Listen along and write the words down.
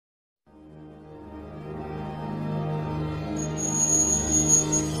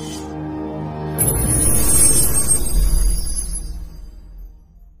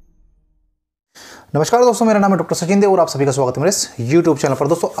नमस्कार दोस्तों, मेरा नाम है डॉक्टर सचिन देव और आप सभी का स्वागत है मेरे इस यूट्यूब चैनल पर।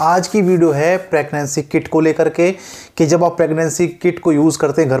 दोस्तों आज की वीडियो है प्रेगनेंसी किट को लेकर के कि जब आप प्रेगनेंसी किट को यूज़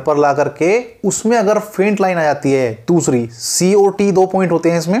करते हैं घर पर ला करके, उसमें अगर फेंट लाइन आ जाती है, दूसरी सी और टी 2 पॉइंट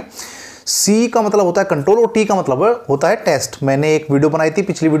होते हैं इसमें। सी का मतलब होता है कंट्रोल और टी का मतलब होता है टेस्ट। मैंने एक वीडियो बनाई थी,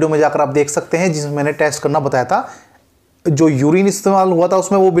 पिछली वीडियो में जाकर आप देख सकते हैं, जिसमें मैंने टेस्ट करना बताया था। जो यूरिन इस्तेमाल हुआ था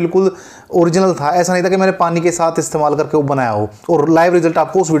उसमें वो बिल्कुल ओरिजिनल था, ऐसा नहीं था कि मैंने पानी के साथ इस्तेमाल करके वो बनाया हो, और लाइव रिजल्ट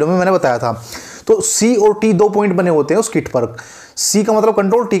आपको उस वीडियो में मैंने बताया था। तो सी और टी 2 पॉइंट बने होते हैं उस किट पर। सी का मतलब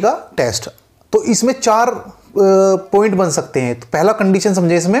कंट्रोल, टी का टेस्ट। तो इसमें 4 पॉइंट बन सकते हैं। तो पहला कंडीशन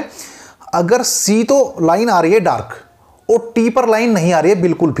समझे इसमें, अगर सी तो लाइन आ रही है डार्क और टी पर लाइन नहीं आ रही है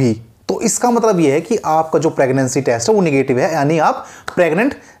बिल्कुल भी, तो इसका मतलब यह है कि आपका जो प्रेगनेंसी टेस्ट है वो निगेटिव है, यानी आप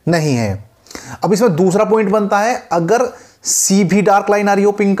प्रेग्नेंट नहीं है। अब इसमें दूसरा पॉइंट बनता है, अगर सी भी डार्क लाइन आ रही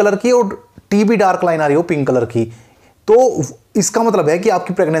हो पिंक कलर की और टी भी डार्क लाइन आ रही हो पिंक कलर की, तो इसका मतलब है कि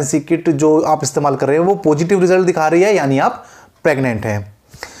आपकी प्रेगनेंसी किट जो आप इस्तेमाल कर रहे हैं वो पॉजिटिव रिजल्ट दिखा रही है, यानी आप प्रेग्नेंट हैं।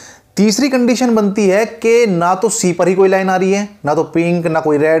 तीसरी कंडीशन बनती है कि ना तो सी पर ही कोई लाइन आ रही है, ना तो पिंक, ना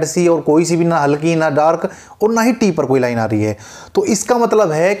कोई रेड सी, और कोई सी भी ना हल्की ना डार्क, और ना ही टी पर कोई लाइन आ रही है। तो इसका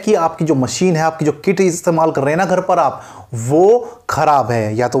मतलब है कि आपकी जो मशीन है, आपकी जो किट इस्तेमाल कर रहे हैं ना घर पर आप, वो खराब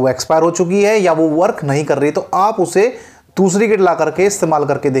है, या तो वो एक्सपायर हो चुकी है या वो वर्क नहीं कर रही। तो आप उसे दूसरी किट ला करके इस्तेमाल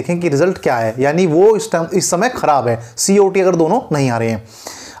करके देखें कि रिजल्ट क्या है, यानी वो इस समय खराब है, सी और टी अगर दोनों नहीं आ रहे हैं।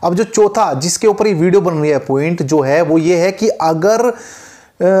 अब जो चौथा जिसके ऊपर ये वीडियो बन रही है पॉइंट जो है वो ये है कि अगर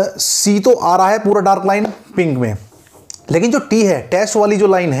सी तो आ रहा है पूरा डार्क लाइन पिंक में, लेकिन जो टी है टेस्ट वाली जो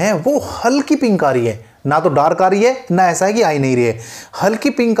लाइन है वो हल्की पिंक आ रही है, ना तो डार्क आ रही है ना ऐसा है कि आ ही नहीं रही है, हल्की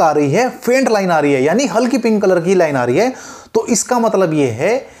पिंक आ रही है, फेंट लाइन आ रही है, यानी हल्की पिंक कलर की लाइन आ रही है। तो इसका मतलब ये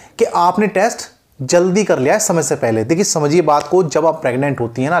है कि आपने टेस्ट जल्दी कर लिया है समय से पहले। देखिए समझिए बात को, जब आप प्रेग्नेंट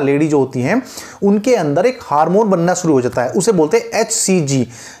होती हैं ना, लेडी जो होती हैं, उनके अंदर एक हार्मोन बनना शुरू हो जाता है, उसे बोलते हैं HCG।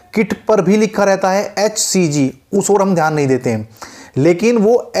 किट पर भी लिखा रहता है HCG, उस ओर हम ध्यान नहीं देते हैं, लेकिन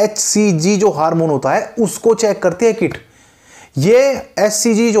वो HCG जो हार्मोन होता है उसको चेक करती है किट। ये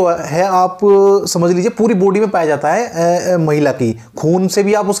HCG जो है आप समझ लीजिए पूरी बॉडी में पाया जाता है महिला की। खून से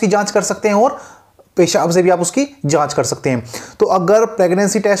भी आप उसकी जांच कर सकते हैं और पेशाब से भी आप उसकी जांच कर सकते हैं। तो अगर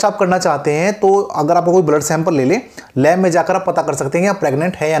प्रेगनेंसी टेस्ट आप करना चाहते हैं तो अगर आप कोई ब्लड सैंपल ले लें, लैब में जाकर आप पता कर सकते हैं कि आप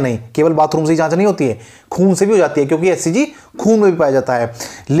प्रेग्नेंट है या नहीं। केवल बाथरूम से ही जांच नहीं होती है, खून से भी हो जाती है, क्योंकि HCG खून में भी पाया जाता है।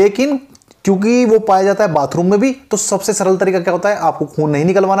 लेकिन क्योंकि वो पाया जाता है बाथरूम में भी, तो सबसे सरल तरीका क्या होता है, आपको खून नहीं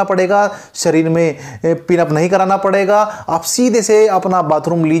निकलवाना पड़ेगा, शरीर में पिनअप नहीं कराना पड़ेगा, आप सीधे से अपना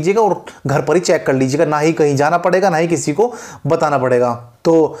बाथरूम लीजिएगा और घर पर ही चेक कर लीजिएगा, ना ही कहीं जाना पड़ेगा, ना ही किसी को बताना पड़ेगा।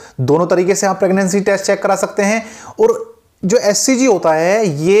 तो दोनों तरीके से आप प्रेगनेंसी टेस्ट चेक करा सकते हैं। और जो HCG होता है,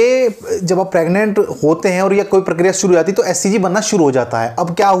 ये जब आप प्रेग्नेंट होते हैं और ये कोई प्रक्रिया शुरू हो जाती है तो HCG बनना शुरू हो जाता है।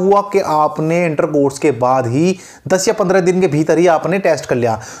 अब क्या हुआ कि आपने इंटरकोर्स के बाद ही 10 या 15 दिन के भीतर ही आपने टेस्ट कर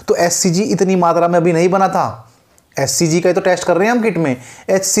लिया, तो HCG इतनी मात्रा में अभी नहीं बना था। HCG का तो टेस्ट कर रहे हैं हम किट में,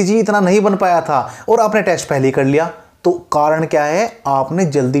 HCG इतना नहीं बन पाया था और आपने टेस्ट पहले ही कर लिया। तो कारण क्या है, आपने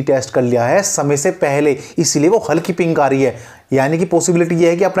जल्दी टेस्ट कर लिया है समय से पहले, इसलिए वो हल्की पिंक आ रही है। यानी कि पॉसिबिलिटी ये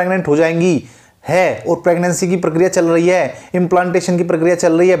है कि आप प्रेग्नेंट हो जाएंगी है, और प्रेगनेंसी की प्रक्रिया चल रही है, इम्प्लांटेशन की प्रक्रिया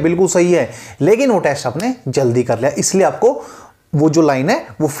चल रही है, बिल्कुल सही है, लेकिन वो टेस्ट आपने जल्दी कर लिया, इसलिए आपको वो जो लाइन है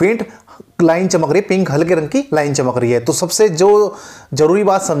वो फेंट लाइन चमक रही है, पिंक हल्के रंग की लाइन चमक रही है। तो सबसे जो जरूरी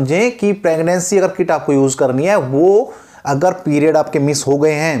बात समझें कि प्रेगनेंसी अगर किट आपको यूज करनी है, वो अगर पीरियड आपके मिस हो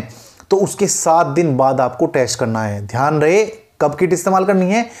गए हैं तो उसके 7 दिन बाद आपको टेस्ट करना है। ध्यान रहे कब किट इस्तेमाल करनी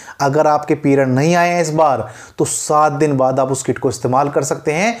है, अगर आपके पीरियड नहीं आए हैं इस बार तो 7 दिन बाद आप उस किट को इस्तेमाल कर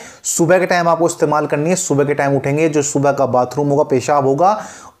सकते हैं। सुबह के टाइम आपको इस्तेमाल करनी है, सुबह के टाइम उठेंगे, जो सुबह का बाथरूम होगा, पेशाब होगा,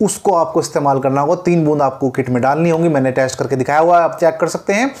 उसको आपको इस्तेमाल करना होगा। 3 बूंद आपको किट में डालनी होगी, मैंने टेस्ट करके दिखाया हुआ है, आप चेक कर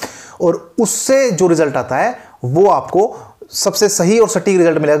सकते हैं। और उससे जो रिजल्ट आता है वो आपको सबसे सही और सटीक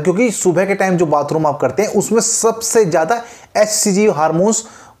रिजल्ट मिलेगा, क्योंकि सुबह के टाइम जो बाथरूम आप करते हैं उसमें सबसे ज्यादा HCG हार्मोन्स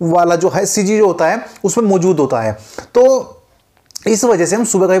वाला जो HCG जो होता है उसमें मौजूद होता है। तो इस वजह से हम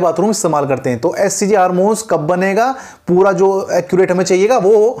सुबह का ही बाथरूम इस्तेमाल करते हैं। तो HCG हार्मोन्स कब बनेगा, पूरा जो एक्यूरेट हमें चाहिएगा,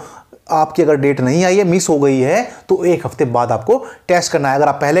 वो आपकी अगर डेट नहीं आई है, मिस हो गई है, तो 1 हफ्ते बाद आपको टेस्ट करना है। अगर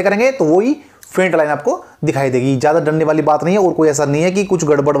आप पहले करेंगे तो वही फेंट लाइन आपको दिखाई देगी। ज़्यादा डरने वाली बात नहीं है, और कोई ऐसा नहीं है कि कुछ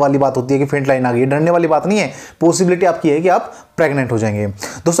गड़बड़ वाली बात होती है कि फेंट लाइन आ गई, डरने वाली बात नहीं है। पॉसिबिलिटी आपकी है कि आप प्रेग्नेंट हो जाएंगे।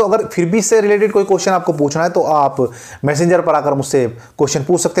 दोस्तों अगर फिर भी इससे रिलेटेड कोई क्वेश्चन आपको पूछना है तो आप मैसेंजर पर आकर मुझसे क्वेश्चन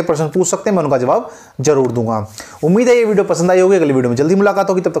पूछ सकते हैं, प्रश्न पूछ सकते हैं, मैं उनका जवाब जरूर दूंगा। उम्मीद है ये वीडियो पसंद आई होगी। अगली वीडियो में जल्दी मुलाकात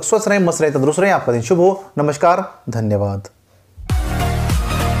होगी, तब तक स्वस्थ रहें, मस्त रहें, तंदुरुस्त रहें। आपका दिन शुभ हो। नमस्कार, धन्यवाद।